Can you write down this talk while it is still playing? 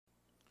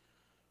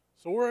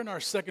So we're in our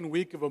second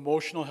week of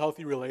emotional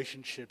healthy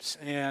relationships,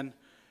 and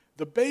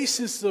the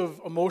basis of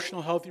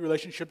emotional healthy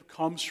relationship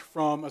comes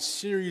from a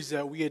series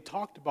that we had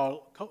talked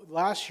about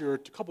last year, a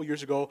couple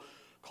years ago,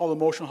 called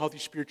Emotional Healthy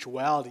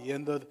Spirituality.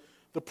 And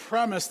the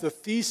premise, the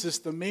thesis,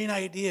 the main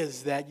idea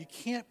is that you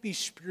can't be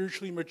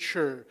spiritually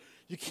mature,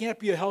 you can't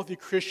be a healthy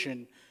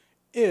Christian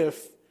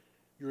if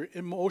you're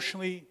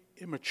emotionally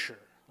immature.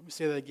 Let me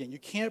say that again. You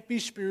can't be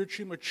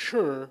spiritually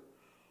mature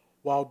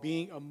while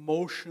being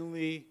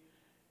emotionally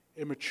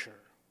immature.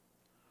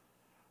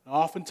 Now,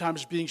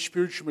 oftentimes, being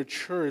spiritually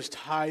mature is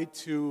tied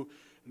to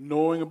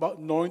knowing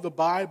the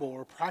Bible,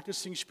 or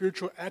practicing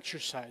spiritual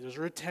exercises,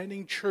 or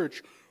attending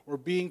church, or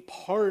being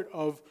part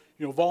of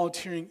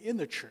volunteering in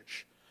the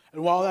church.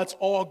 And while that's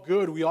all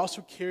good, we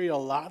also carry a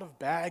lot of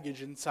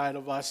baggage inside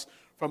of us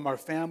from our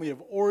family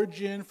of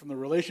origin, from the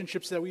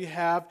relationships that we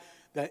have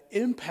that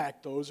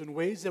impact those in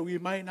ways that we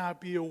might not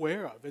be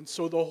aware of. And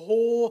so the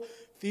whole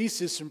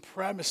thesis and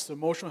premise of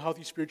emotional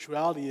healthy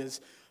spirituality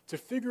is to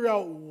figure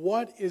out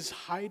what is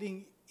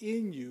hiding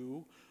in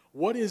you,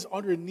 what is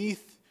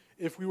underneath.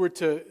 If we were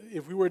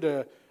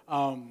to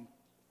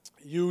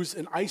use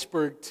an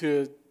iceberg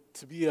to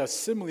be a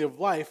simile of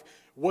life,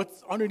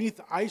 what's underneath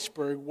the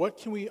iceberg? What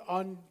can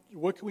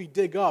we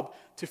dig up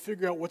to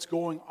figure out what's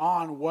going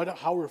on?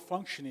 How we're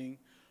functioning,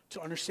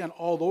 to understand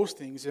all those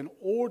things in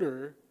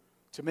order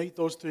to make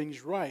those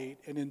things right,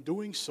 and in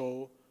doing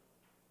so,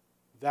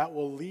 that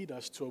will lead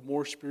us to a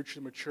more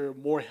spiritually mature,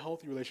 more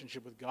healthy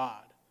relationship with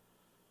God.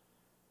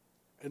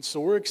 And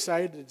so we're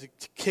excited to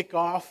kick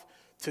off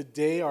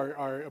today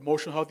our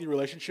emotional healthy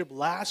relationship.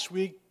 Last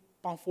week,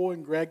 Panfo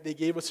and Greg, they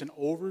gave us an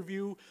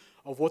overview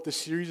of what the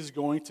series is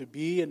going to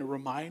be and the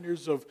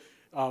reminders of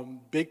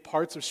big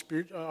parts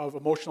of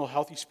emotional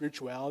healthy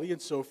spirituality.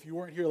 And so if you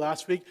weren't here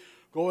last week,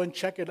 go and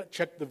check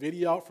the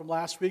video out from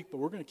last week. But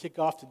we're going to kick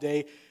off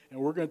today,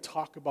 and we're going to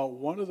talk about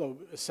one of the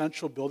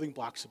essential building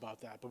blocks about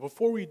that. But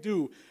before we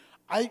do,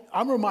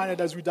 I'm reminded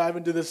as we dive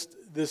into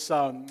this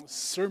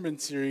sermon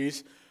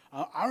series,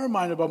 I'm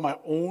reminded about my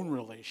own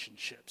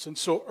relationships. And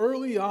so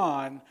early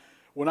on,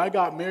 when I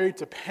got married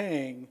to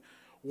Pang,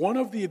 one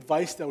of the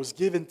advice that was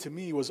given to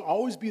me was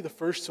always be the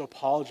first to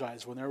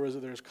apologize when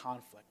there's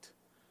conflict.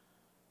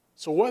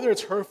 So whether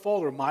it's her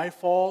fault or my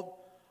fault,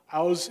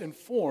 I was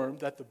informed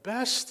that the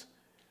best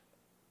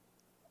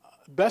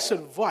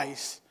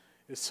advice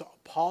is to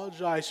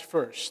apologize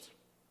first.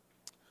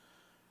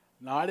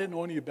 Now, I didn't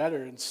know any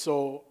better, and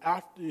so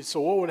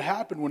what would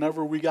happen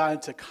whenever we got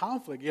into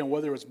conflict, again,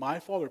 whether it was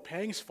my fault or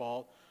Pang's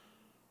fault,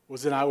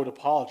 was then I would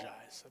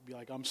apologize. I'd be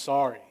like, I'm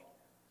sorry.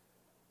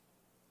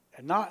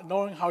 And not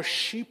knowing how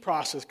she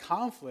processed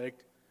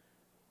conflict,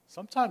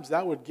 sometimes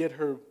that would get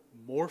her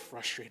more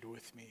frustrated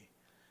with me.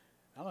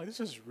 I'm like,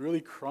 this is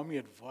really crummy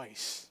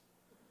advice.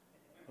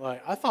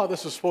 Like, I thought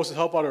this was supposed to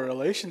help out our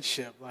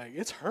relationship. Like,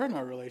 it's hurting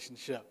our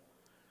relationship.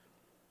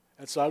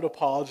 And so I would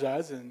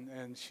apologize,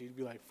 and she'd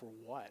be like, for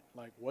what?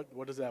 Like,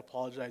 what does that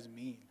apologize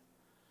mean?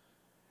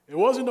 It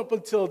wasn't up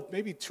until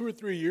maybe 2 or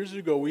 3 years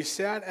ago, we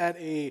sat at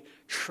a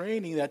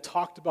training that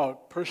talked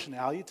about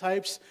personality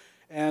types,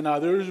 and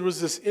there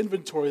was this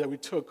inventory that we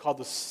took called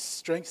the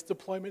Strengths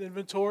Deployment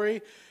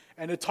Inventory,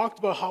 and it talked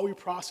about how we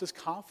process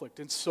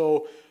conflict. And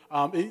so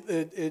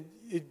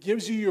it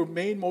gives you your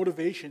main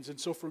motivations. And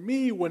so for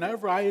me,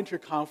 whenever I enter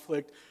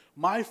conflict,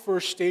 my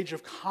first stage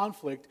of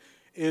conflict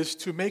is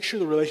to make sure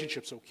the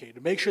relationship's okay,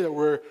 to make sure that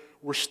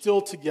we're still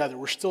together,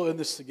 we're still in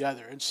this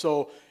together. And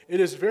so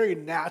it is very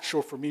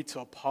natural for me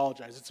to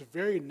apologize. It's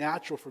very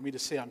natural for me to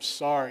say I'm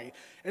sorry.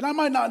 And I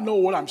might not know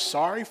what I'm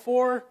sorry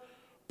for,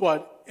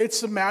 but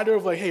it's a matter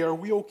of like, hey, are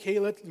we okay?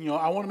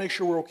 I want to make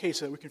sure we're okay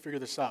so that we can figure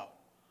this out.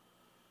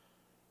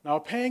 Now,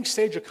 Pang's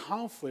stage of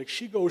conflict,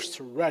 she goes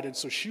to red, and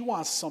so she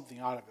wants something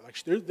out of it.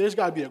 Like, there's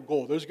got to be a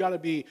goal. There's got to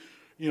be,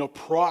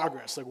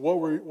 progress. Like,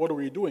 what are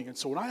we doing? And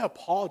so when I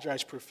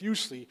apologize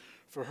profusely,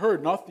 for her,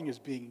 nothing is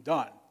being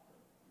done.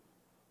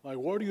 Like,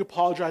 what are you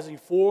apologizing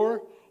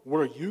for? What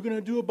are you going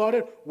to do about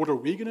it? What are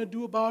we going to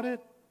do about it?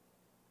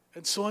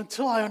 And so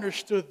until I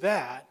understood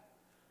that,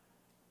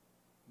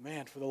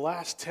 man, for the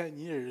last 10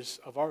 years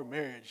of our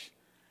marriage,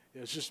 it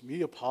was just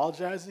me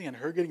apologizing and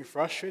her getting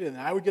frustrated, and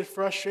I would get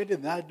frustrated,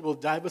 and that will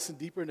dive us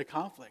deeper into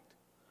conflict.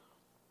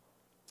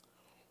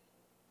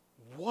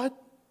 What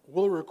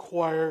will it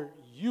require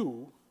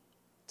you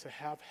to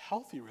have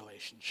healthy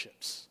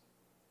relationships?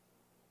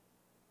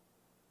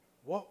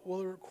 What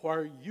will it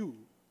require you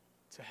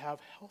to have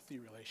healthy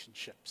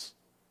relationships?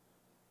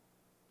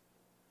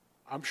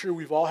 I'm sure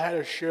we've all had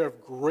our share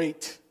of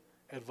great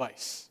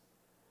advice.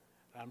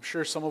 I'm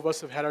sure some of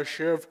us have had our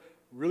share of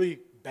really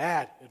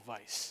bad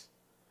advice.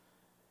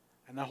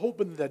 And I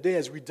hope in that day,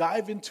 as we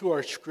dive into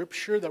our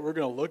scripture that we're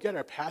going to look at,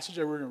 our passage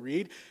that we're going to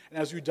read, and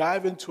as we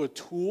dive into a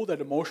tool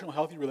that emotional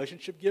healthy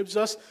relationship gives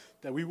us,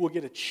 that we will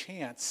get a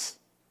chance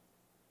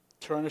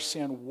to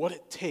understand what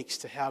it takes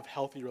to have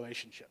healthy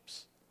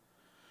relationships.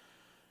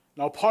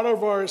 Now, part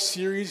of our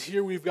series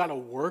here, we've got a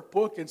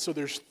workbook, and so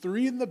there's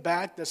 3 in the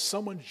back that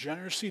someone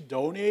generously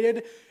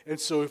donated. And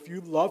so if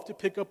you'd love to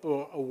pick up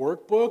a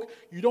workbook,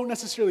 you don't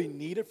necessarily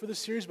need it for the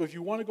series, but if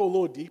you want to go a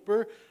little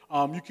deeper,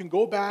 you can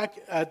go back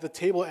at the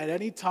table at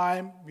any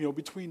time,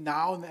 between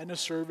now and the end of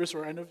service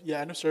or end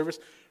of service.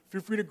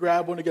 Feel free to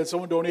grab one. Again,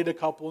 someone donated a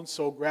couple, and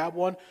so grab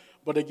one.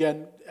 But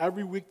again,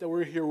 every week that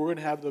we're here, we're going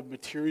to have the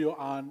material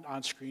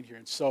on screen here.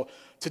 And so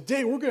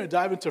today we're going to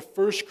dive into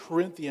 1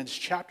 Corinthians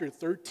chapter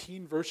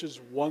 13, verses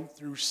 1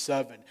 through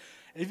 7. And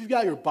if you've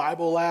got your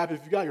Bible app,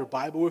 if you've got your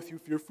Bible with you,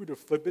 feel free to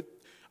flip it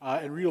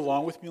and read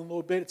along with me a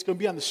little bit. It's going to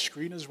be on the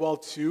screen as well,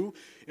 too.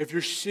 If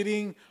you're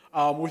sitting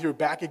with your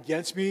back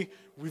against me,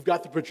 we've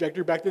got the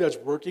projector back there that's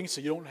working,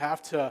 so you don't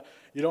have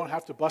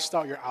to bust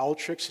out your owl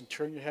tricks and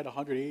turn your head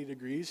 180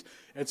 degrees.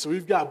 And so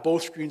we've got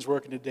both screens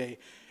working today.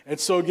 And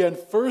so again,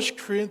 1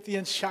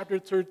 Corinthians chapter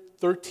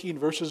 13,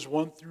 verses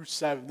 1 through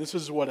 7, this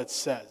is what it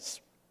says.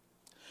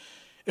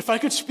 If I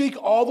could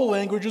speak all the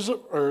languages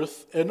of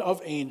earth and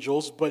of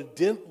angels, but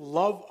didn't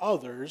love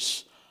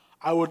others,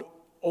 I would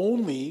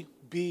only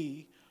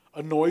be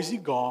a noisy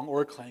gong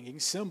or a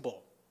clanging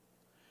cymbal.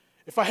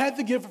 If I had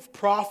the gift of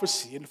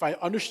prophecy, and if I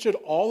understood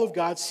all of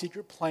God's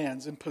secret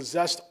plans and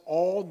possessed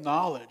all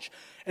knowledge,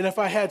 and if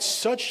I had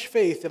such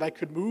faith that I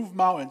could move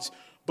mountains,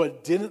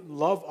 but didn't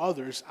love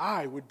others,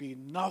 I would be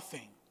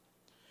nothing.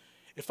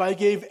 If I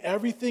gave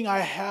everything I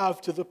have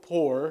to the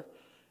poor,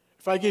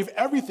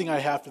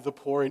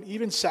 and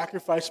even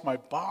sacrificed my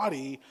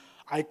body,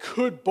 I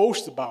could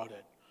boast about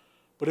it.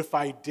 But if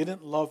I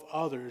didn't love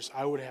others,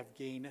 I would have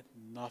gained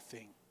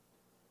nothing.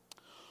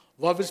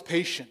 Love is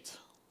patient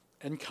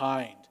and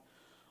kind.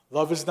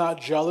 Love is not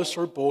jealous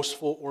or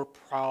boastful or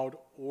proud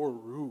or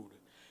rude.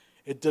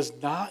 It does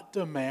not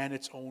demand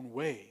its own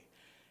way.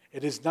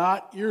 It is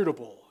not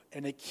irritable,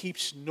 and it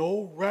keeps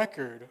no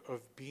record of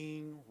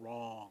being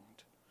wronged.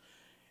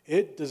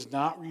 It does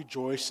not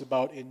rejoice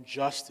about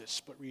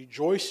injustice, but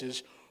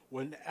rejoices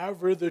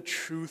whenever the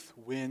truth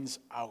wins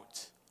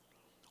out.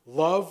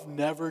 Love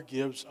never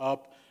gives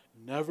up,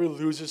 never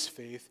loses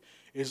faith,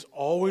 is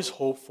always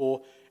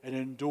hopeful, and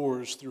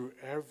endures through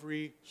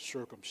every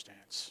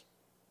circumstance.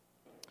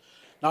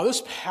 Now,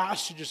 this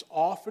passage is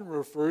often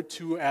referred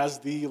to as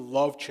the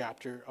love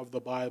chapter of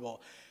the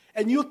Bible.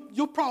 And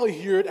you'll probably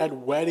hear it at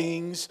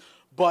weddings,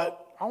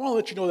 but I want to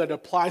let you know that it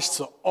applies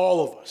to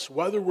all of us,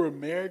 whether we're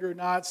married or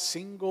not,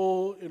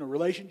 single, in a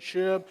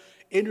relationship,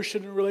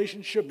 interested in a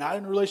relationship, not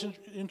in a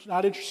relationship,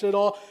 not interested at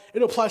all.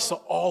 It applies to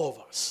all of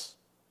us.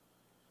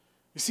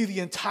 You see, the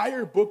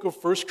entire book of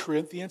 1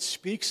 Corinthians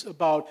speaks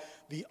about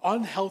the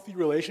unhealthy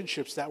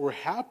relationships that were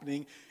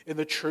happening in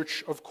the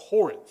church of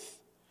Corinth.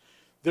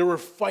 There were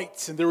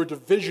fights and there were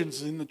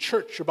divisions in the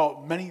church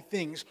about many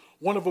things,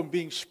 one of them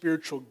being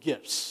spiritual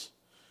gifts.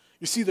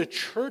 You see, the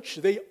church,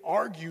 they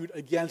argued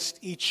against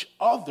each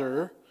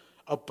other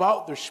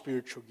about their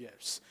spiritual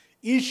gifts.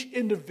 Each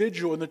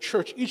individual in the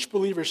church, each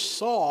believer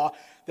saw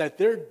that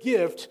their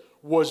gift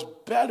was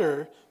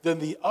better than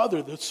the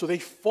other, so they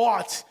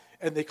fought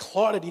and they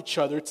clawed at each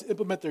other to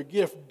implement their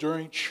gift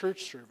during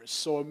church service.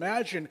 So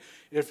imagine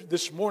if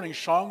this morning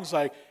Sean's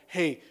like,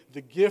 hey,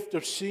 the gift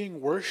of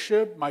singing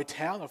worship, my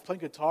talent of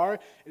playing guitar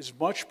is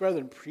much better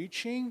than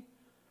preaching.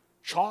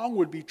 Sean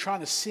would be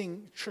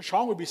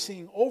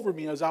singing over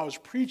me as I was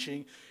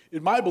preaching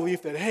in my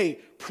belief that, hey,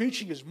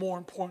 preaching is more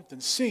important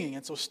than singing.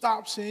 And so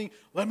stop singing,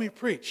 let me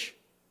preach.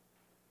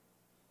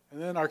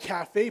 And then our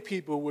cafe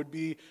people would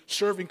be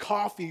serving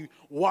coffee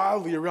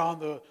wildly around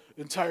the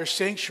entire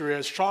sanctuary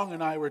as Sean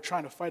and I were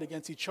trying to fight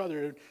against each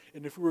other.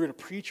 And if we were going to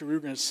preach or we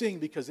were going to sing,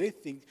 because they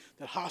think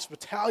that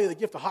hospitality, the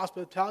gift of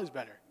hospitality is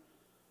better.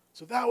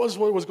 So that was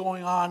what was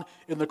going on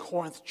in the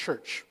Corinth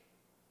church.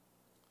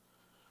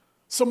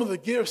 Some of the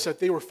gifts that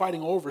they were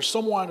fighting over,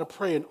 some wanted to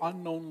pray in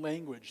unknown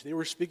language. They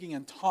were speaking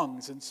in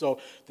tongues, and so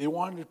they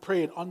wanted to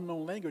pray in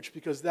unknown language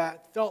because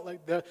that felt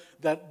like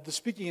that the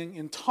speaking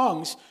in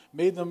tongues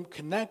made them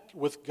connect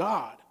with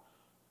God.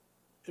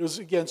 It was,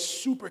 again,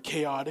 super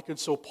chaotic, and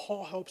so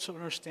Paul helps us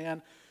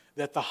understand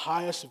that the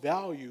highest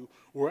value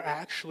were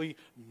actually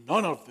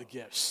none of the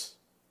gifts.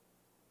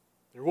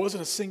 There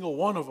wasn't a single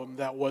one of them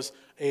that was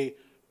a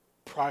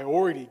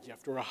priority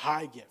gift or a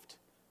high gift.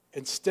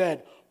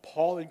 Instead,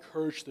 Paul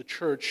encouraged the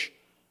church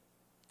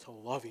to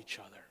love each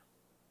other.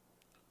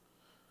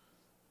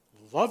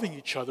 Loving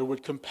each other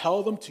would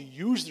compel them to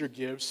use their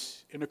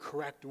gifts in a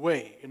correct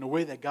way, in a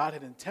way that God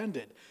had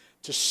intended,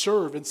 to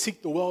serve and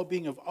seek the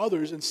well-being of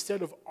others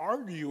instead of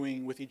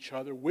arguing with each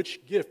other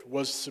which gift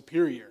was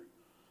superior.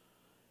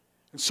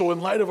 And so in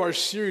light of our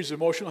series,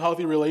 Emotional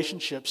Healthy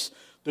Relationships,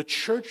 the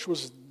church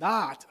was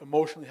not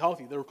emotionally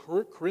healthy. The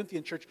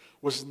Corinthian church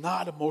was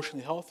not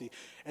emotionally healthy.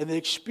 And they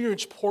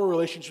experienced poor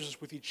relationships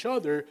with each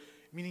other,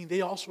 meaning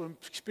they also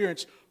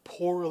experienced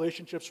poor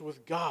relationships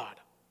with God.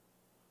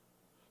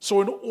 So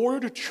in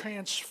order to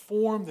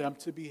transform them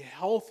to be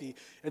healthy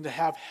and to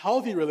have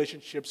healthy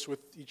relationships with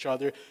each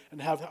other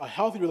and have a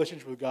healthy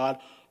relationship with God,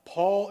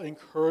 Paul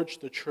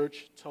encouraged the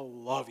church to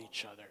love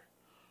each other.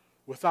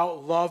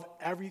 Without love,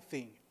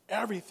 everything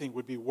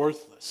would be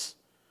worthless.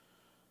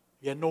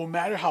 Again, no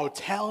matter how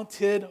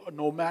talented, or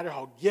no matter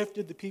how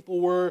gifted the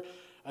people were,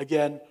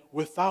 again,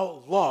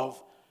 without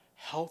love,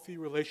 healthy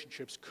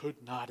relationships could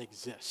not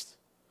exist.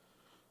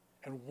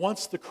 And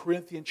once the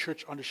Corinthian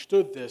church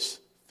understood this,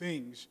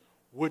 things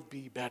would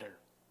be better.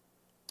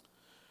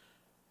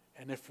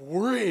 And if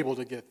we're able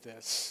to get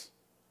this,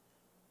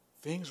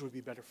 things would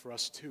be better for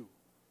us too,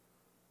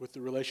 with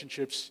the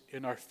relationships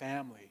in our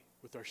family,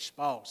 with our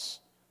spouse,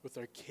 with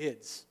our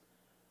kids,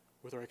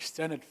 with our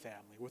extended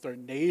family, with our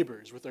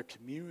neighbors, with our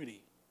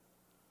community.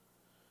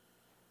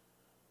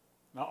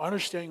 Now,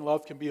 understanding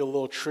love can be a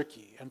little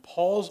tricky, and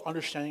Paul's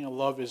understanding of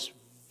love is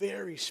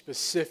very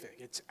specific.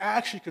 It's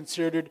actually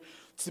considered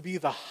to be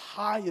the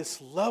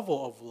highest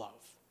level of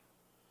love.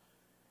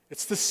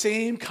 It's the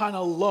same kind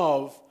of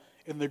love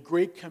in the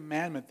great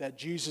commandment that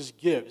Jesus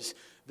gives,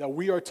 that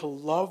we are to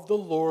love the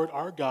Lord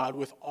our God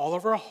with all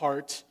of our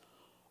heart,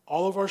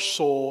 all of our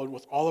soul, and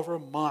with all of our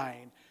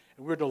mind,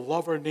 and we're to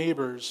love our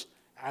neighbors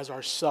as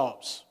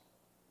ourselves.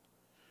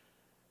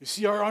 You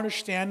see, our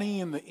understanding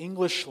in the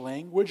English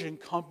language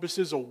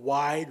encompasses a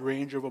wide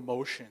range of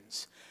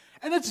emotions.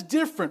 And it's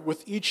different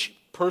with each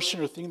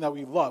person or thing that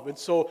we love. And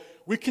so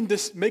we can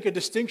make a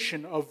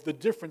distinction of the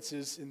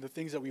differences in the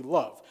things that we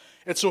love.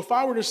 And so if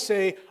I were to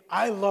say,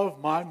 I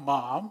love my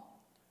mom,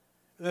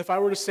 and if I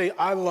were to say,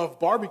 I love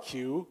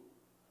barbecue,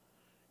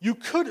 you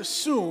could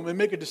assume and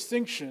make a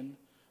distinction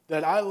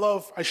that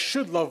I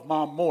should love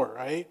mom more,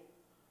 right?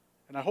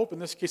 And I hope in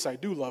this case I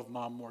do love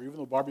mom more, even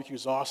though barbecue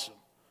is awesome.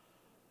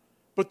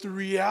 But the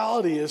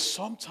reality is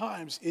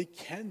sometimes it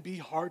can be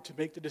hard to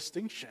make the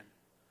distinction.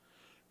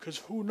 Because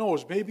who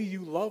knows, maybe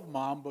you love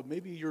mom, but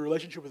maybe your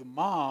relationship with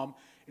mom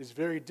is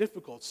very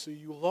difficult. So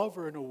you love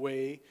her in a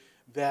way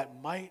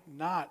that might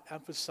not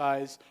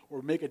emphasize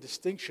or make a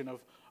distinction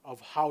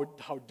of how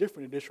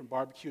different it is from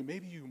barbecue.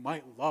 Maybe you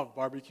might love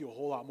barbecue a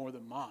whole lot more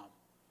than mom.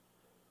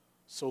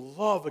 So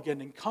love,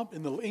 again,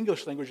 in the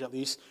English language at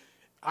least,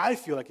 I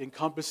feel like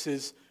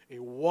encompasses a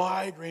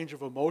wide range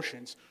of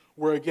emotions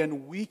where,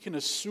 again, we can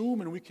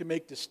assume and we can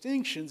make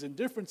distinctions and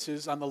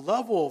differences on the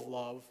level of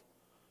love.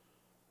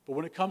 But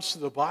when it comes to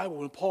the Bible,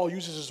 when Paul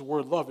uses his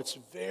word love, it's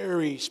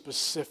very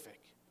specific.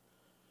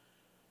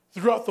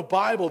 Throughout the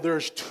Bible,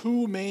 there's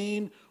two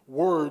main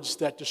words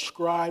that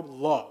describe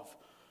love.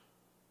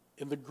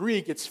 In the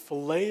Greek, it's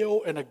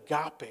phileo and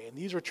agape, and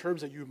these are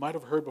terms that you might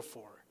have heard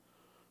before.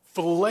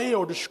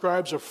 Phileo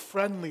describes a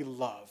friendly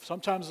love,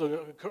 sometimes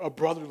a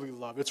brotherly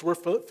love. It's where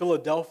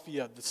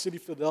Philadelphia, the city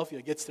of Philadelphia,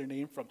 gets their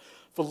name from.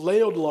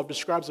 Phileo love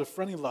describes a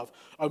friendly love,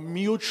 a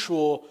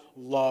mutual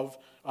love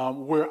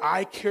where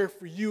I care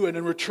for you and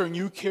in return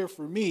you care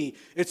for me.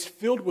 It's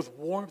filled with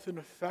warmth and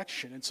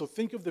affection. And so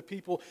think of the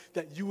people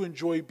that you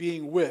enjoy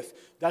being with.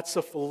 That's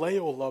a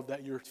phileo love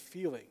that you're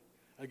feeling.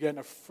 Again,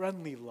 a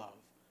friendly love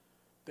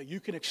that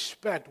you can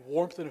expect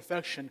warmth and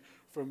affection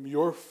from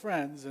your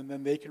friends, and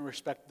then they can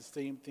respect the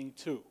same thing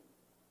too.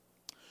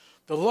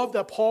 The love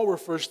that Paul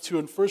refers to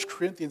in 1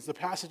 Corinthians, the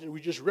passage that we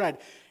just read,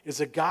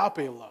 is agape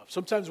love.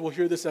 Sometimes we'll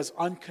hear this as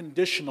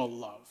unconditional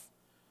love.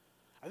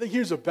 I think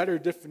here's a better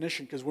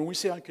definition, because when we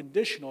say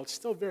unconditional, it's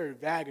still very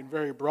vague and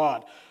very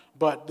broad.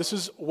 But this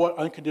is what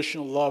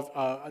unconditional love,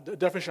 a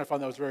definition I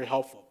found that was very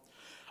helpful.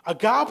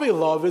 Agape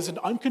love is an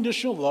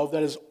unconditional love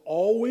that is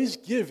always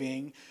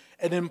giving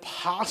and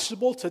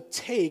impossible to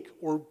take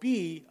or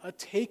be a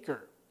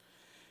taker.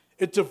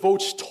 It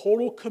devotes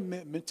total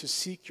commitment to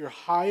seek your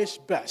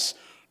highest best,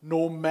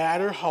 no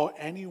matter how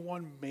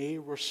anyone may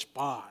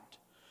respond.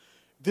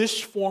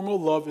 This form of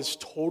love is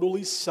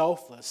totally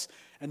selfless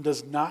and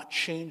does not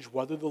change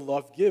whether the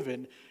love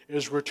given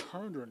is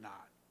returned or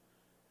not.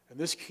 And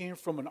this came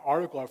from an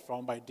article I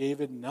found by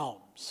David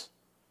Nelms.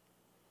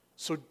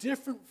 So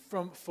different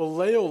from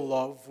phileo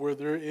love, where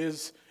there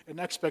is an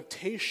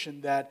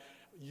expectation that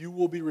you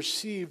will be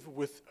received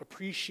with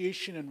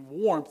appreciation and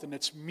warmth, and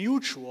it's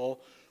mutual.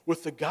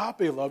 With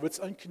agape love, it's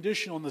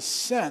unconditional in the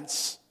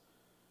sense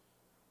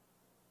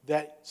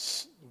that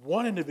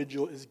one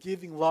individual is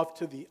giving love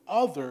to the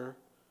other,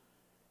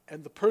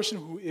 and the person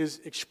who is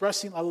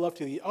expressing love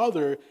to the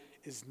other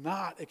is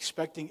not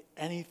expecting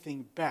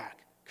anything back,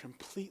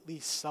 completely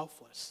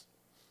selfless.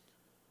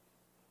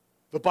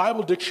 The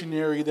Bible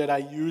dictionary that I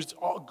used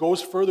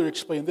goes further to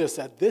explain this,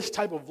 that this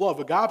type of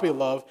love, agape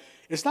love,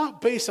 is not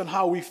based on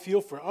how we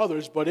feel for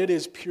others, but it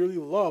is purely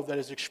love that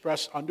is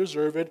expressed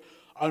undeserved,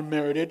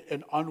 unmerited,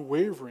 and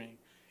unwavering.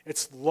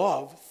 It's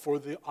love for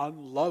the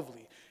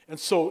unlovely. And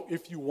so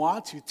if you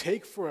want to,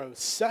 take for a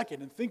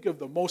second and think of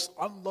the most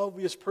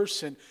unloveliest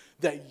person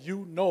that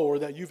you know or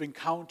that you've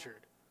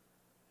encountered,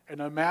 and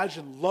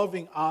imagine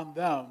loving on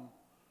them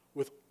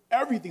with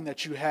everything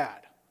that you had.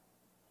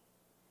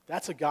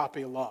 That's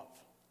agape love.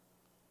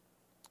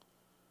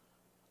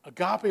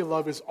 Agape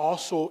love is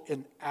also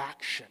an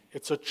action.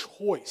 It's a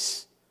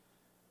choice.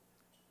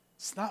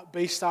 It's not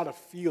based out of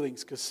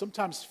feelings, because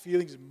sometimes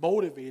feelings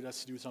motivate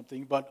us to do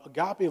something, but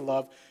agape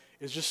love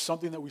is just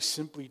something that we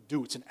simply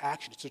do. It's an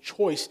action. It's a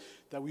choice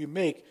that we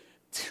make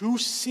to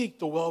seek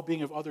the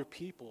well-being of other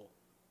people,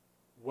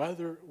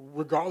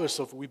 regardless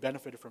of if we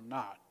benefited from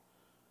not.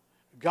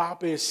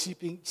 Agape is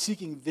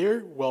seeking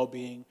their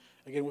well-being,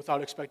 again,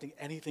 without expecting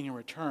anything in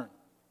return.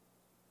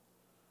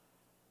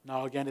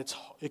 Now, again,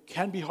 it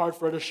can be hard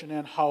for us to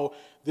understand how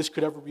this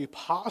could ever be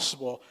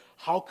possible.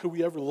 How could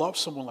we ever love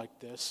someone like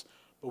this?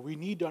 But we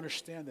need to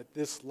understand that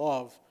this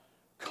love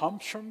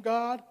comes from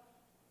God,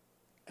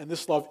 and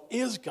this love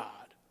is God.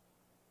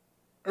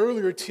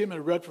 Earlier, Tim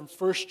had read from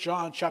 1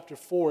 John chapter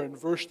 4 and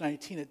verse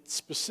 19. It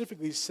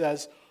specifically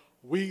says,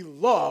 we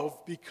love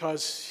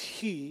because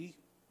He,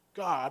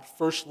 God,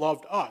 first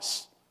loved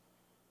us.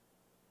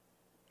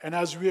 And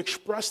as we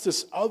express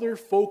this other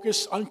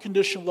focused,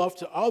 unconditional love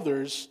to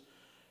others,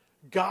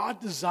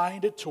 God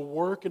designed it to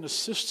work in a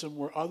system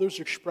where others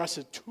express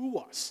it to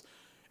us.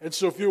 And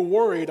so if you're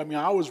worried,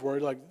 I was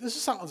worried, like, this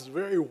sounds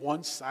very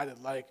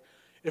one-sided. Like,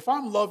 if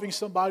I'm loving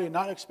somebody and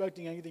not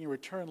expecting anything in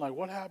return, like,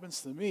 what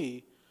happens to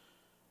me?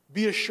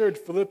 Be assured,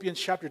 Philippians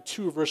chapter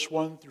 2, verse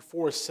 1 through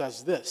 4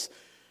 says this,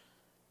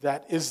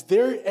 that is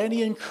there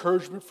any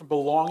encouragement from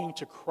belonging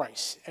to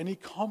Christ, any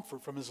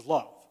comfort from His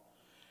love,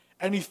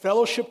 any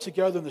fellowship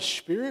together in the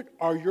Spirit?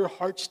 Are your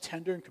hearts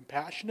tender and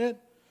compassionate?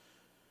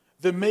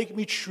 Then make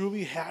me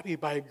truly happy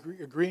by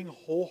agreeing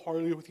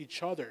wholeheartedly with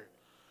each other,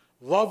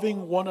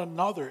 loving one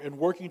another and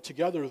working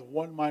together with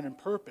one mind and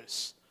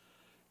purpose.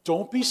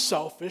 Don't be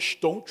selfish.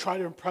 Don't try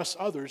to impress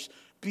others.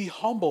 Be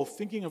humble,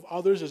 thinking of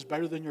others as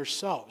better than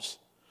yourselves.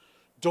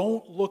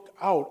 Don't look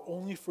out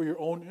only for your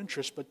own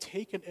interest, but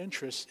take an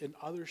interest in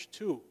others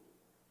too.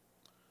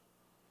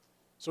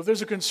 So if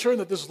there's a concern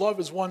that this love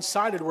is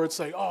one-sided, where it's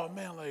like, oh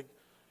man, like,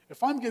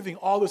 if I'm giving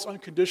all this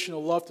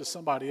unconditional love to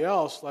somebody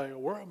else, like,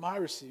 where am I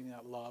receiving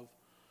that love?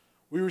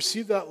 We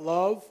receive that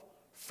love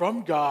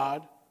from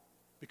God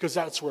because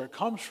that's where it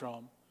comes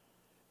from.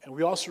 And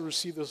we also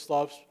receive this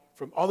love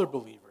from other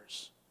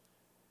believers.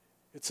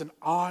 It's an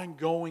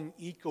ongoing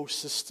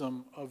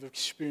ecosystem of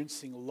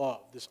experiencing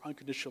love, this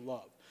unconditional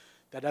love.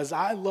 That as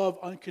I love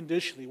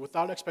unconditionally,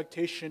 without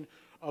expectation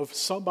of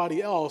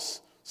somebody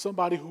else,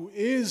 somebody who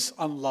is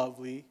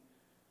unlovely,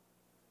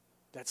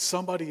 that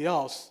somebody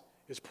else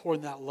is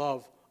pouring that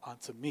love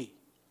onto me.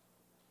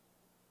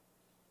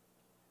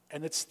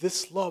 And it's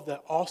this love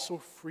that also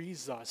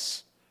frees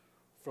us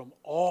from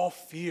all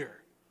fear.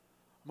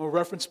 I'm going to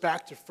reference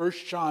back to 1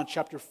 John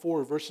chapter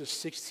 4, verses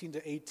 16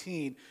 to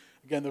 18.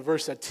 Again, the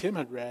verse that Tim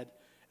had read,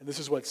 and this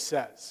is what it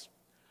says.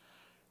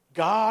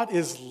 God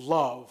is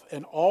love,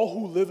 and all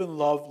who live in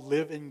love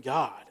live in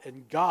God,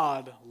 and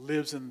God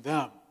lives in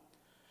them.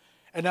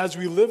 And as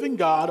we live in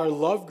God, our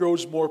love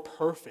grows more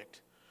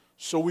perfect.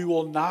 So we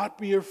will not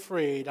be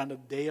afraid on the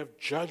day of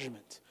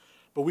judgment,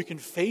 but we can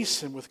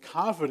face Him with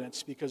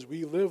confidence because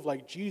we live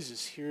like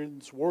Jesus here in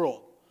this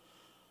world.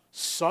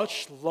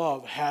 Such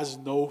love has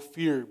no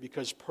fear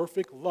because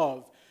perfect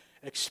love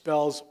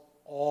expels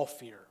all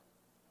fear.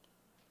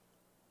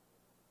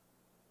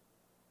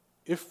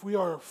 If we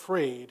are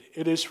afraid,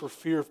 it is for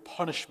fear of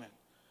punishment.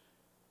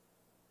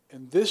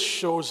 And this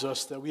shows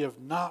us that we have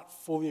not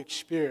fully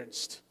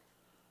experienced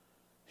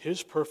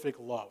His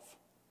perfect love.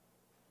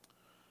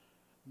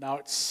 Now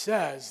it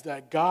says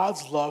that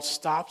God's love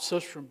stops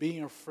us from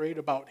being afraid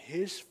about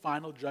His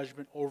final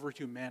judgment over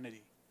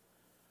humanity.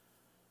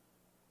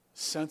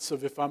 Sense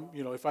of if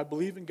I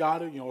believe in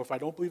God, if I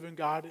don't believe in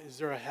God, is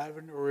there a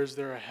heaven or is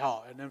there a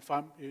hell? And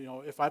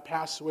if I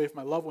pass away, if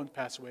my loved ones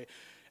pass away,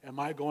 am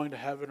I going to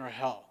heaven or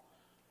hell?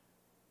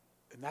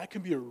 And that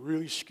can be a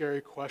really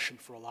scary question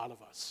for a lot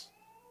of us.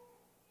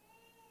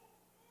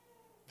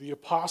 The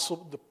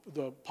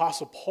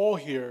Apostle Paul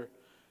here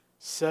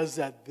says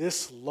that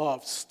this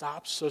love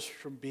stops us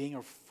from being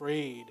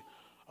afraid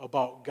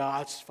about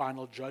God's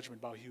final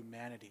judgment, about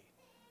humanity.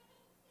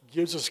 It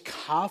gives us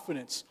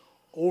confidence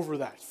over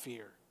that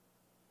fear.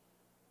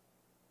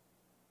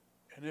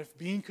 And if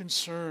being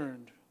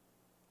concerned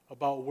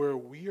about where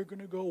we are going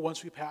to go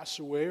once we pass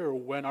away, or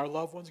when our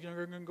loved ones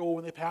are going to go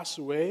when they pass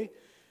away,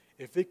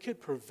 if it could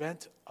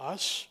prevent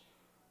us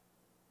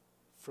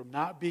from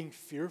not being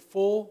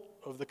fearful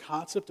of the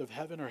concept of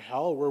heaven or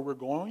hell, where we're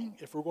going,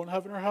 if we're going to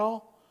heaven or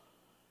hell,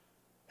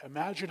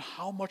 imagine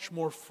how much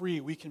more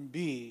free we can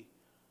be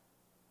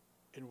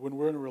when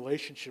we're in a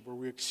relationship where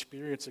we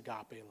experience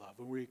agape love,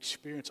 when we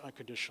experience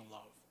unconditional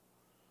love.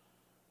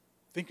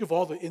 Think of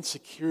all the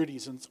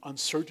insecurities and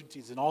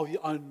uncertainties and all the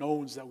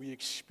unknowns that we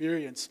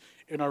experience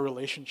in our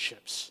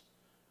relationships.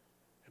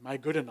 Am I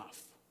good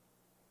enough?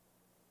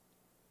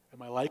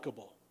 Am I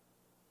likable?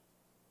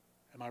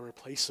 Am I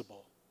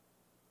replaceable?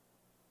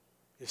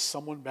 Is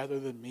someone better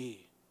than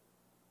me?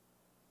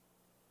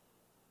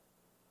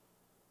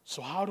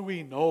 So how do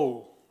we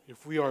know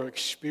if we are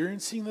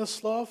experiencing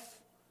this love?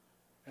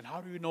 And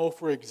how do we know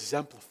if we're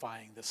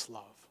exemplifying this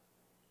love?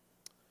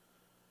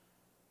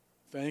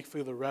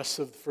 Thankfully, the rest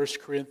of the 1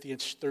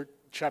 Corinthians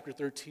chapter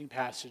 13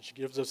 passage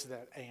gives us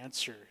that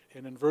answer.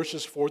 And in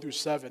verses 4 through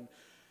 7,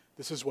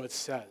 this is what it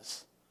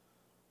says.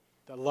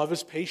 That love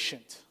is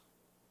patient.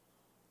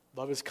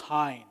 Love is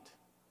kind.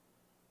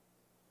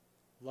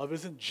 Love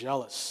isn't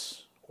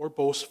jealous or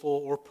boastful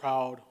or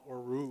proud or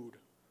rude.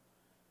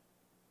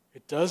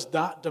 It does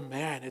not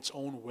demand its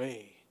own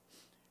way.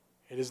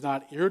 It is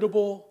not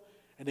irritable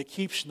and it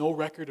keeps no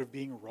record of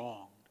being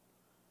wronged.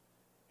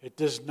 It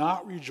does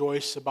not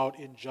rejoice about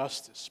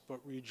injustice, but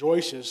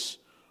rejoices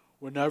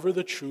whenever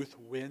the truth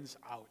wins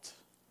out.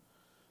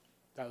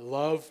 That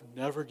love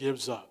never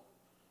gives up,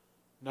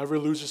 never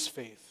loses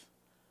faith,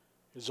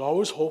 is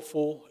always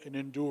hopeful, and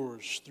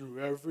endures through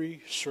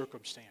every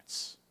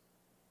circumstance.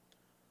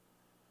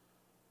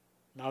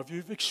 Now, if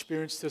you've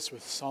experienced this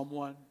with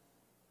someone,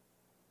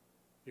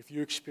 if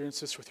you experience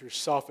this with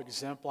yourself,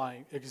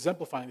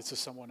 exemplifying this to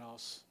someone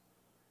else,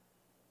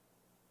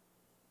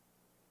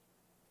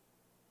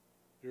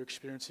 you're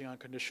experiencing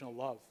unconditional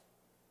love.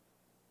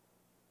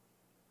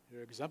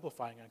 You're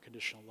exemplifying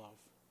unconditional love.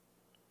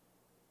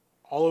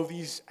 All of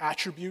these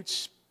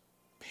attributes,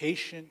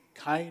 patient,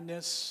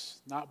 kindness,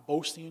 not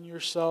boasting in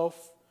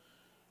yourself,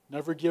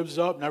 never gives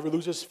up, never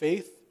loses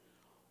faith,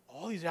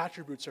 all these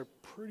attributes are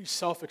pretty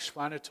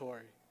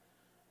self-explanatory.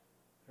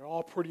 They're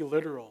all pretty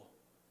literal.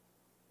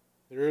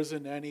 There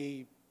isn't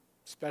any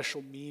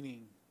special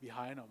meaning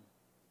behind them.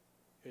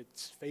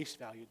 It's face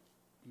value.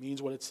 It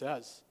means what it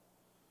says.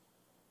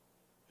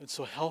 And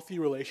so healthy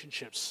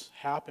relationships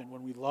happen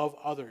when we love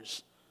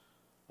others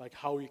like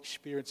how we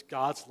experience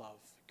God's love.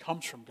 It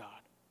comes from God.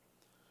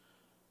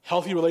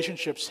 Healthy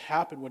relationships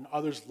happen when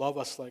others love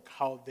us like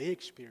how they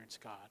experience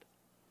God.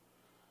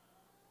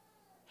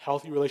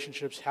 Healthy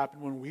relationships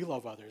happen when we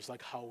love others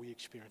like how we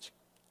experience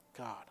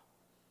God.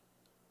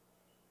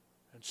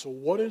 And so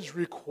what is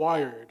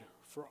required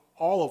for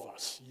all of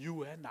us,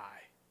 you and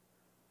I,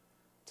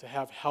 to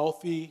have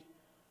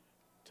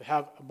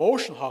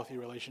emotional healthy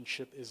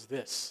relationship is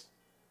this.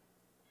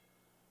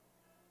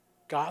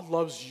 God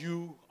loves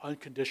you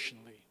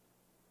unconditionally.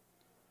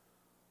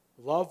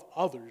 Love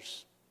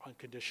others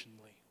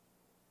unconditionally.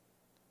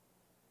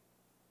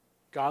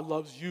 God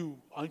loves you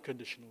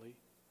unconditionally.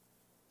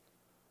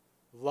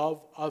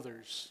 Love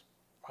others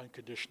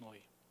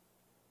unconditionally.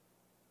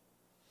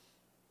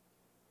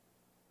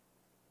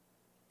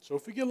 So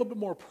if we get a little bit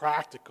more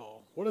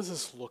practical, what does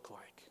this look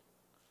like?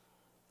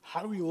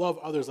 How do we love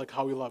others like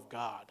how we love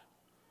God?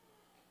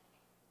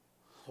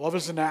 Love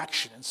is an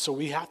action, and so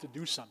we have to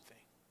do something.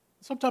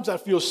 Sometimes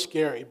that feels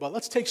scary, but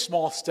let's take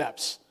small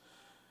steps.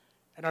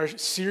 In our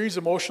series,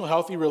 Emotional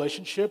Healthy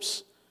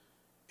Relationships,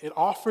 it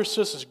offers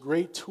us this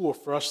great tool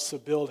for us to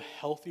build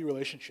healthy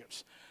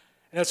relationships.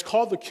 And it's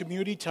called the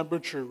Community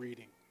Temperature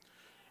Reading.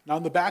 Now,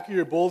 in the back of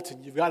your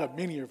bulletin, you've got a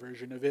mini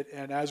version of it,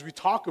 and as we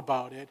talk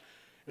about it,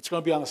 it's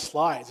going to be on the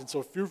slides. And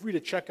so feel free to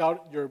check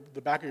out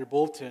the back of your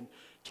bulletin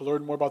to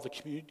learn more about the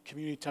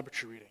community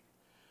temperature reading.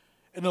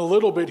 In a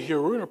little bit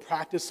here, we're going to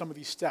practice some of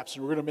these steps,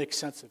 and we're going to make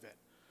sense of it.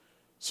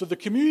 So the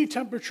community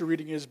temperature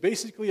reading is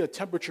basically a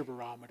temperature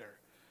barometer.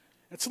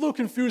 It's a little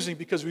confusing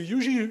because we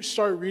usually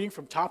start reading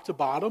from top to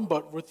bottom,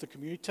 but with the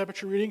community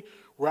temperature reading,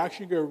 we're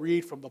actually going to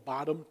read from the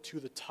bottom to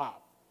the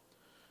top.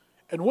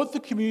 And what the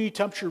community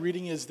temperature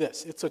reading is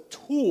this. It's a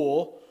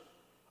tool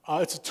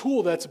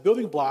that's a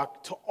building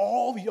block to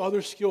all the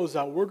other skills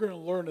that we're going to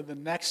learn in the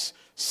next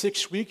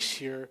 6 weeks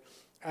here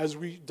as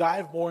we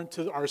dive more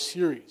into our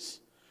series.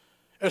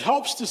 It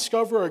helps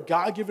discover a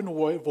God-given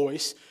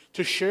voice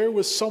to share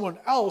with someone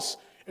else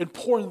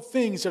important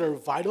things that are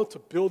vital to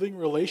building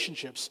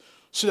relationships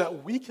so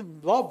that we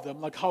can love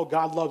them like how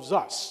God loves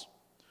us.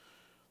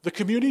 The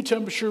community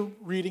temperature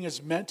reading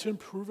is meant to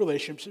improve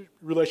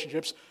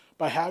relationships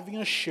by having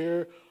us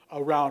share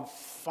around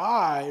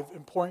 5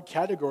 important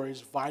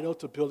categories vital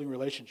to building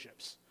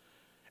relationships.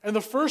 And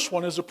the first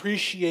one is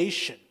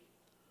appreciation.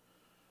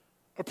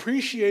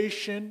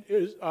 Appreciations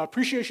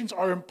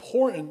are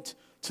important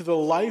to the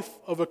life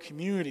of a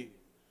community.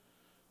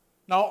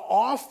 Now,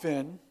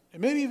 often,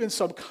 and maybe even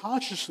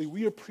subconsciously,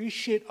 we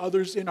appreciate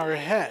others in our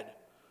head,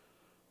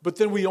 but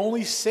then we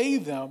only say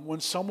them when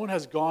someone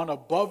has gone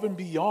above and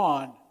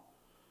beyond.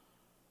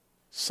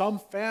 Some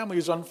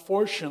families,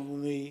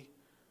 unfortunately,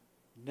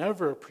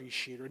 never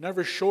appreciate or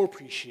never show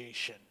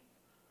appreciation.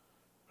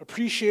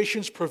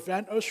 Appreciations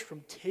prevent us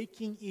from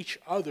taking each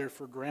other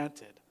for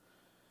granted.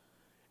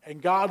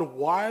 And God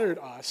wired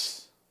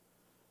us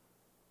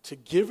to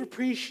give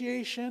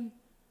appreciation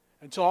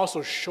and to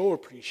also show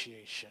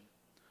appreciation.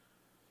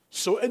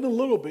 So in a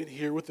little bit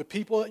here, with the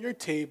people at your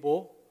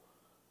table,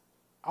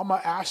 I'm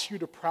going to ask you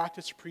to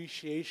practice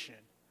appreciation.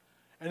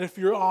 And if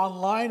you're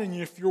online and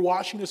if you're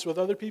watching this with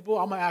other people,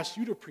 I'm going to ask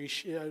you to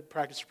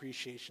practice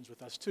appreciations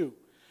with us too.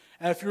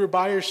 And if you were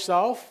by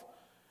yourself,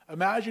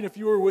 imagine if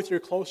you were with your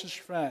closest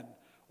friend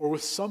or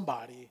with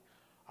somebody,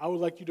 I would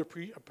like you to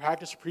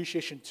practice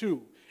appreciation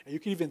too. And you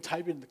can even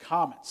type it in the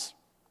comments.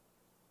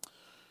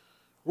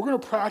 We're going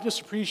to practice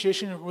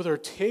appreciation with our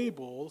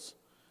tables,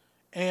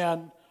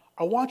 and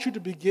I want you to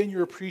begin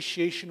your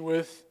appreciation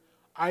with,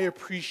 I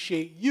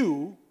appreciate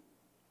you,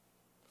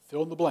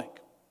 fill in the blank.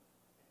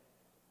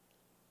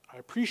 I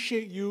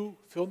appreciate you,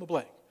 fill in the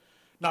blank.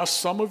 Now,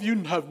 some of you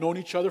have known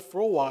each other for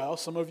a while.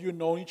 Some of you have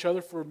known each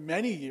other for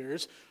many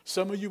years.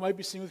 Some of you might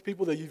be sitting with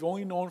people that you've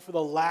only known for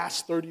the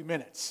last 30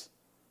 minutes.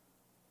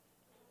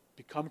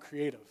 Become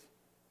creative.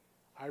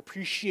 I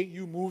appreciate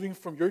you moving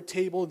from your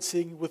table and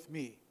sitting with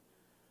me.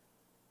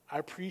 I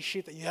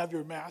appreciate that you have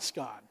your mask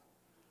on.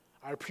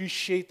 I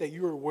appreciate that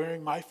you are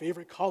wearing my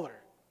favorite color,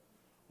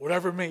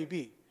 whatever it may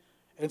be.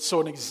 And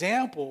so an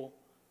example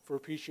for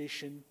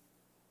appreciation,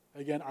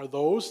 again, are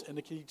those, and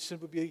it can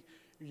simply be,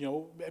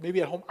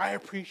 maybe at home, I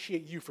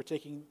appreciate you for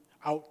taking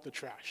out the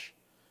trash.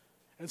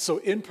 And so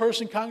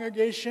in-person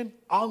congregation,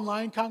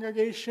 online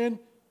congregation,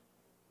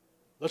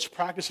 let's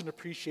practice an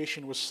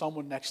appreciation with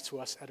someone next to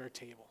us at our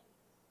table.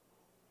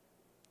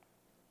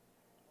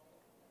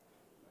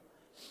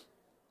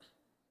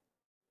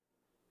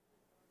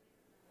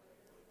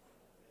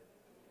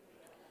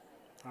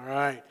 All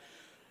right.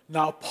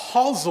 Now,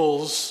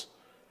 puzzles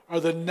are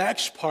the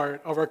next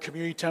part of our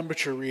community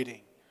temperature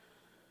reading.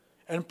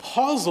 And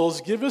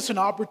puzzles give us an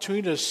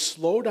opportunity to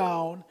slow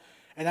down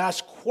and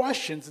ask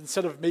questions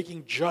instead of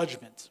making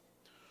judgment.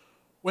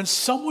 When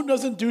someone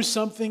doesn't do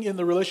something in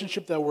the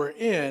relationship that we're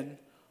in,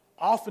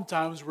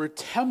 oftentimes we're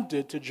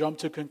tempted to jump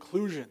to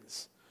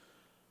conclusions.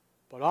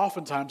 But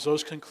oftentimes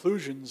those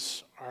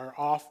conclusions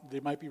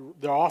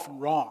they're often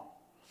wrong.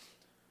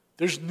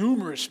 There's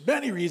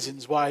many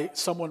reasons why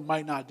someone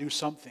might not do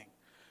something.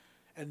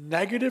 And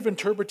negative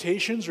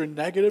interpretations or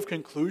negative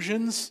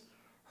conclusions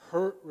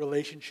hurt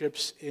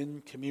relationships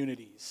in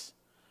communities.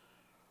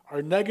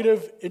 Our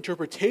negative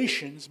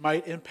interpretations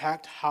might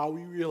impact how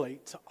we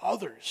relate to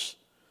others.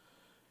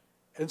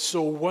 And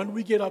so when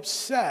we get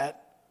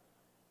upset,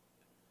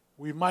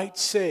 we might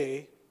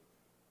say,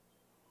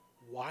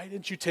 "Why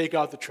didn't you take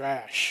out the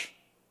trash?"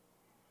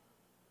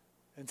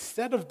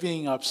 Instead of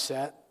being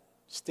upset,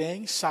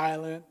 staying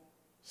silent,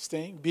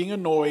 being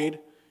annoyed,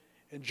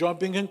 and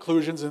jumping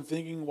conclusions and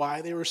thinking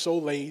why they were so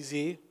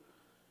lazy,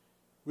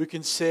 we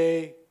can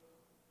say,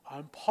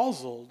 "I'm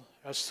puzzled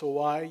as to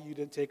why you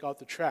didn't take out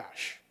the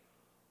trash."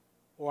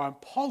 Or "I'm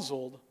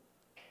puzzled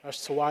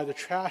as to why the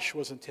trash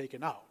wasn't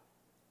taken out."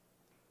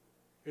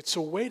 It's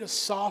a way to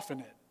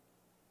soften it,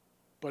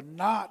 but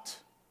not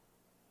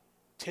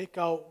take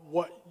out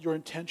what your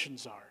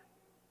intentions are.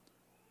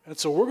 And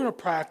so we're going to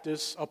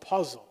practice a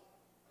puzzle.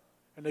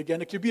 And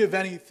again, it could be of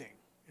anything.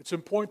 It's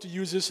important to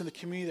use this in the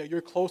community that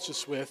you're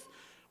closest with,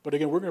 but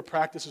again, we're going to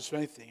practice this with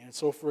anything. And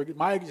so for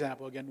my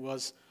example, again,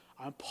 was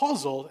I'm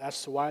puzzled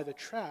as to why the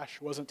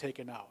trash wasn't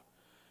taken out.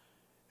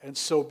 And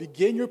so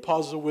begin your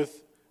puzzle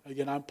with,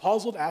 again, I'm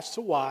puzzled as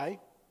to why,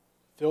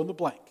 fill in the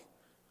blank.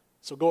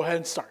 So go ahead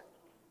and start.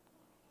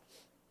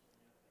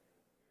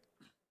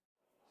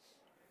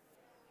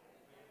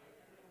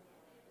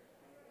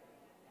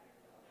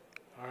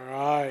 All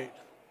right.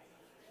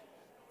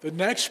 The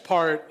next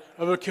part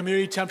of a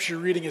community temperature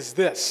reading is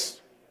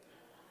this: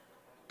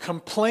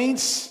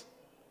 complaints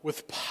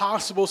with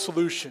possible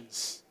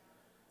solutions.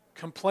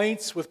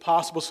 Complaints with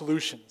possible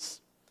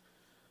solutions.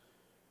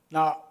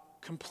 Now,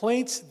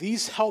 complaints,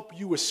 these help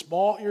you with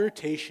small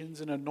irritations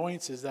and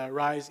annoyances that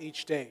arise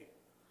each day.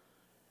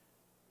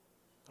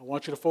 I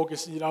want you to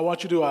focus, I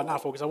want you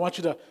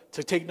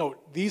to take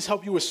note. These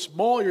help you with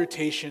small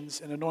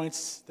irritations and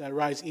annoyances that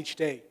arise each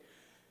day.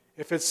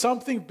 If it's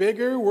something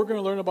bigger, we're going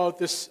to learn about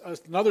this,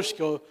 another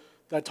skill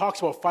that talks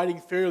about fighting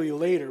fairly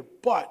later.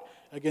 But,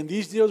 again,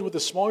 these deals with the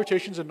small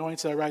irritations and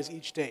annoyances that arise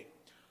each day.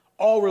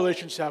 All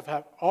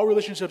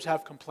relationships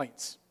have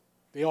complaints.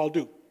 They all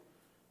do.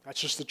 That's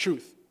just the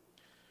truth.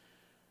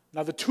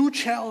 Now, the two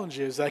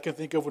challenges that I can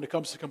think of when it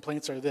comes to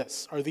complaints are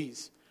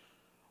these.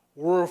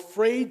 We're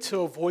afraid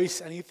to voice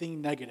anything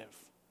negative.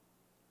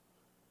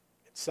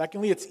 And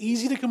secondly, it's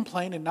easy to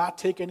complain and not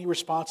take any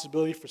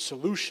responsibility for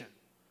solution.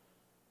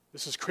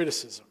 This is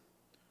criticism.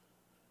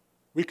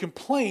 We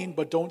complain,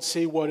 but don't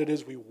say what it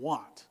is we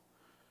want.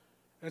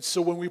 And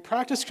so when we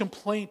practice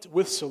complaint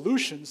with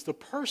solutions, the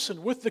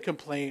person with the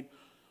complaint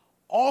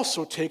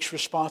also takes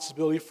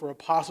responsibility for a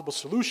possible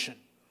solution.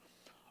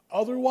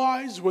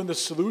 Otherwise, when the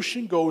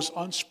solution goes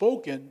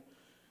unspoken,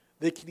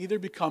 they can either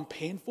become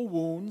painful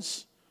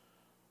wounds,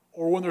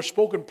 or when they're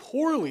spoken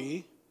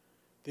poorly,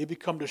 they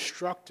become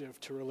destructive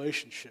to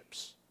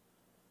relationships.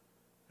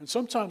 And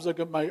sometimes, like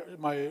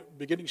my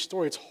beginning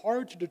story, it's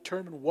hard to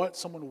determine what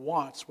someone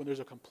wants when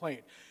there's a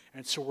complaint.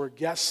 And so we're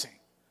guessing.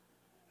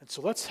 And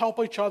so let's help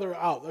each other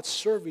out. Let's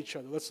serve each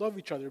other. Let's love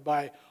each other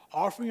by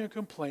offering a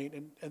complaint,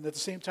 and at the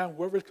same time,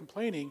 whoever is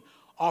complaining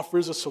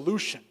offers a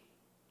solution.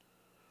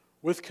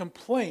 With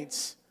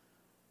complaints,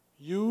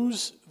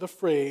 use the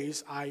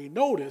phrase, I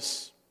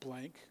notice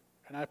blank,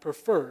 and I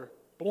prefer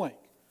blank.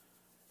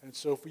 And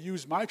so if we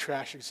use my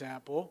trash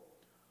example,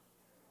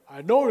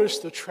 I notice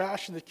the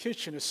trash in the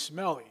kitchen is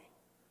smelly.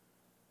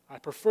 I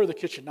prefer the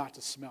kitchen not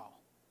to smell.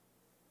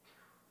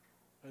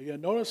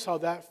 Again, notice how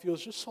that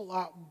feels just a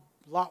lot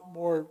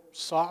more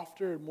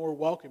softer and more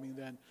welcoming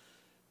than,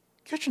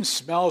 kitchen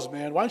smells,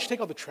 man. Why don't you take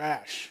out the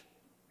trash?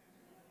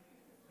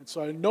 And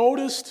so I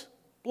noticed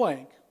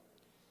blank,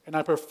 and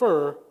I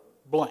prefer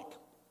blank.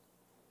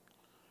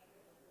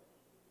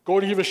 Go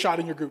and give it a shot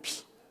in your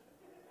groups.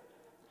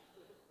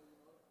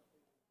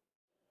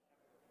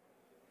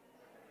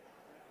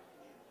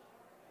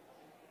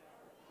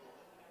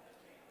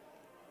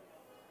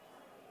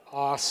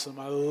 Awesome.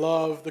 I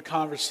love the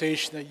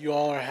conversation that you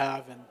all are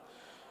having.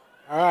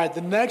 All right, the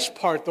next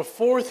part, the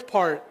fourth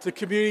part to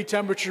community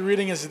temperature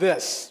reading is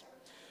this.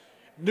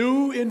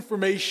 New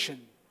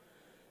information.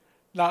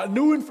 Now,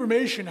 new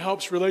information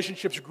helps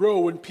relationships grow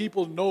when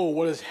people know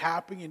what is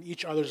happening in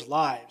each other's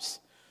lives.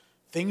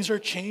 Things are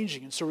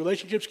changing, and so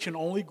relationships can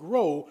only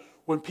grow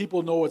when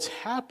people know what's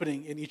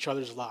happening in each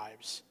other's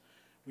lives.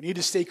 We need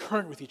to stay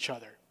current with each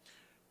other.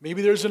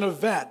 Maybe there's an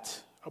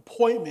event,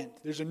 appointment,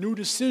 there's a new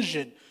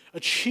decision,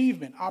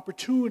 achievement,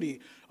 opportunity,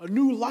 a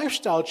new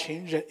lifestyle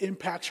change that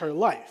impacts our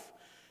life.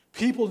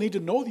 People need to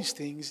know these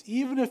things,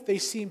 even if they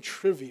seem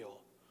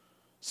trivial,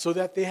 so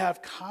that they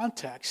have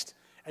context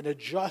and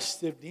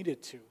adjust if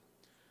needed to.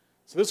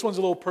 So this one's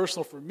a little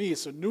personal for me.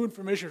 So new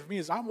information for me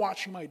is I'm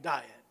watching my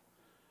diet.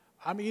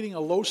 I'm eating a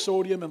low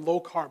sodium and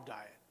low carb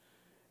diet.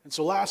 And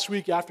so last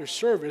week after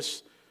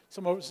service,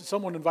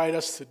 someone invited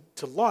us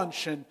to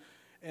lunch, and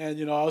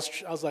I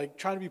was like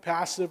trying to be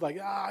passive, like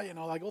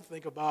I'll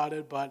think about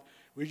it, but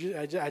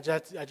I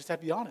just have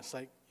to be honest,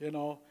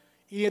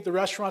 eating at the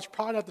restaurant's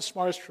probably not the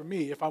smartest for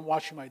me if I'm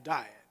watching my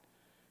diet,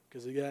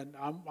 because again,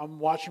 I'm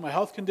watching my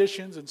health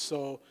conditions, and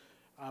so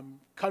I'm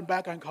cutting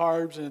back on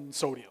carbs and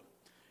sodium,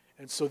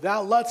 and so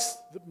that lets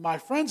my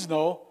friends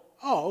know,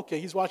 oh, okay,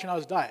 he's watching out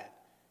his diet.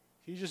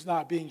 He's just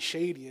not being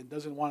shady and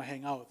doesn't want to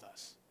hang out with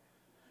us.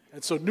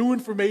 And so new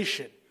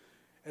information.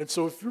 And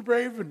so if you're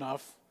brave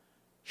enough,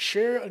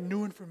 share a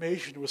new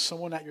information with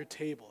someone at your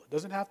table. It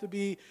doesn't have to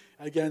be,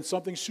 again,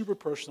 something super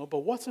personal, but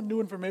what's a new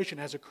information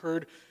has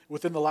occurred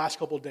within the last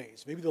couple of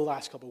days, maybe the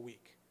last couple of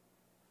weeks?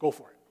 Go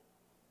for it.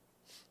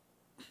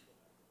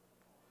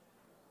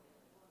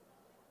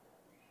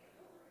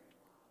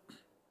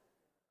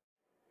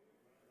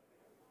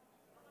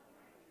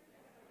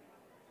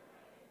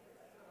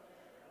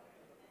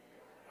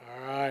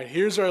 All right,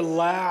 here's our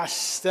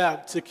last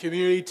step to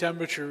community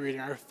temperature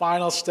reading, our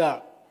final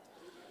step.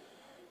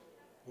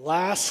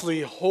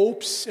 Lastly,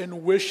 hopes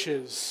and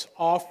wishes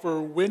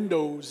offer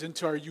windows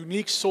into our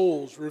unique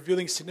souls,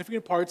 revealing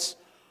significant parts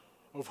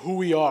of who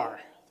we are.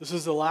 This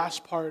is the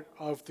last part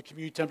of the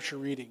community temperature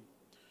reading.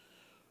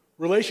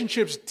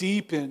 Relationships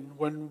deepen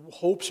when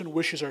hopes and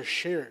wishes are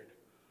shared.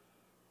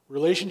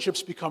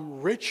 Relationships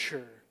become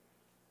richer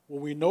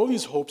when we know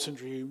these hopes and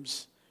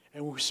dreams,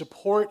 and we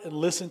support and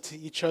listen to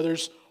each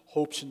other's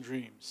hopes and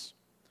dreams.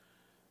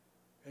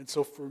 And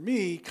so for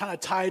me, kind of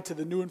tied to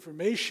the new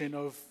information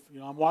of,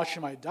 I'm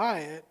watching my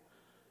diet,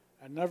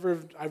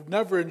 I've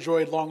never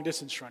enjoyed long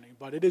distance running,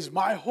 but it is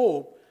my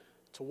hope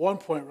to one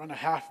point run a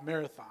half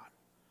marathon.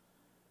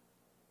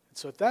 And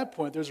so at that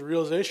point, there's a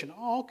realization,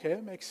 oh, okay,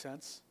 that makes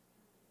sense.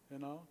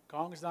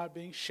 Gong's not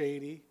being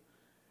shady.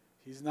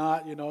 He's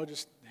not,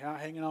 just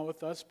hanging out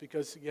with us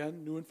because,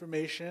 again, new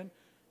information,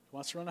 he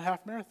wants to run a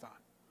half marathon.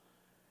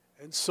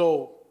 And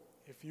so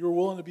if you're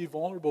willing to be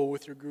vulnerable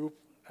with your group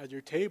at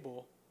your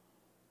table,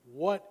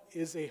 what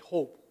is a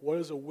hope? What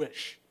is a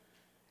wish?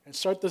 And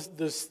start out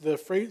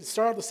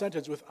the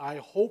sentence with I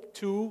hope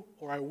to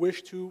or I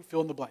wish to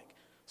fill in the blank.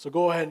 So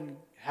go ahead and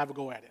have a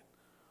go at it.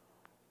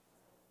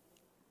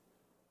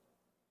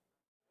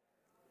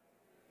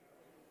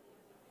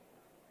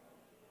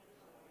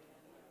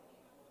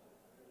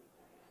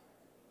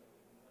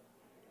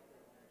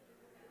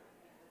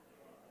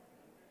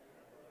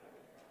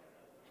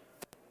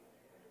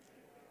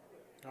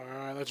 All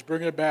right, let's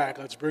bring it back.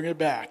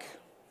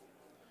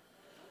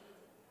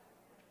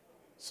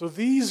 So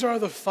these are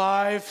the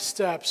 5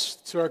 steps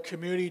to our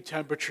community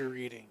temperature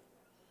reading.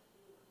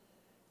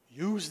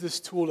 Use this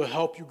tool to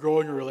help you grow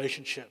in your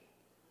relationship.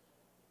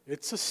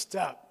 It's a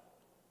step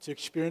to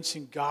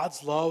experiencing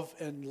God's love,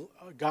 and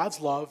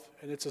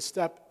it's a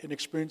step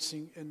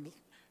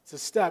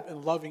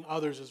in loving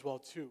others as well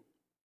too.